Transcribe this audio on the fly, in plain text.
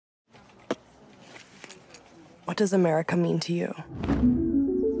What does America mean to you?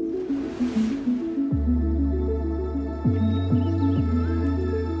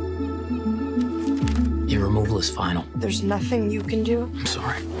 Your removal is final. There's nothing you can do. I'm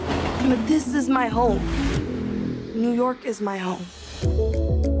sorry. But this is my home. New York is my home.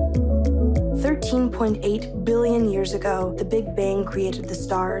 13.8 billion years ago, the Big Bang created the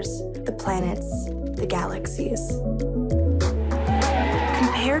stars, the planets, the galaxies.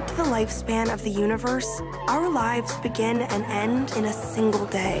 Compared to the lifespan of the universe, our lives begin and end in a single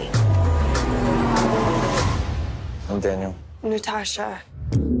day. I'm Daniel. Natasha.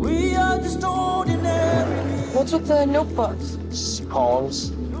 We are just ordinary. What's with the notebooks?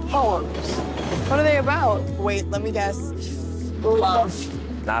 Poems. Poems. What are they about? Wait, let me guess. Love.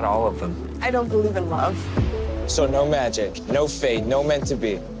 Not all of them. I don't believe in love. So no magic, no fate, no meant to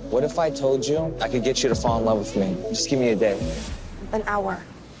be. What if I told you I could get you to fall in love with me? Just give me a day. An hour.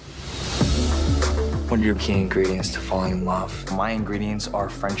 What are your key ingredients to falling in love? My ingredients are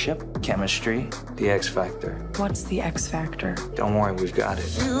friendship, chemistry, the X factor. What's the X factor? Don't worry, we've got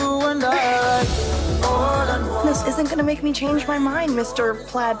it. You and I, all and one. This isn't gonna make me change my mind, Mr.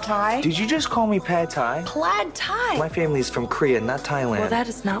 Plaid Tie. Did you just call me Pad Thai? Plaid Tie? My family's from Korea, not Thailand. Well, that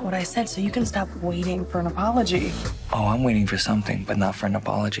is not what I said, so you can stop waiting for an apology. Oh, I'm waiting for something, but not for an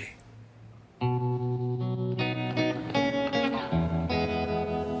apology.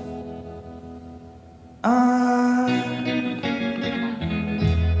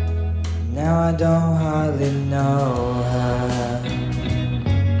 Now I don't hardly know her,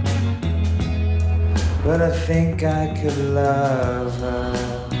 but I think I could love her.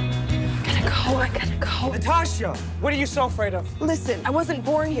 I gotta go. Natasha, what are you so afraid of? Listen, I wasn't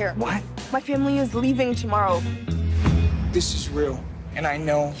born here. What? My family is leaving tomorrow. This is real, and I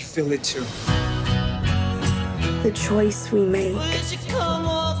know you feel it too. The choice we make.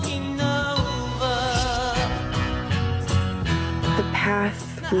 The path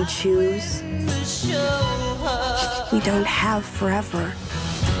we choose. We don't have forever.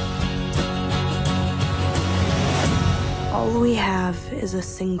 All we have is a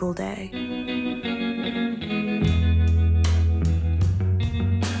single day.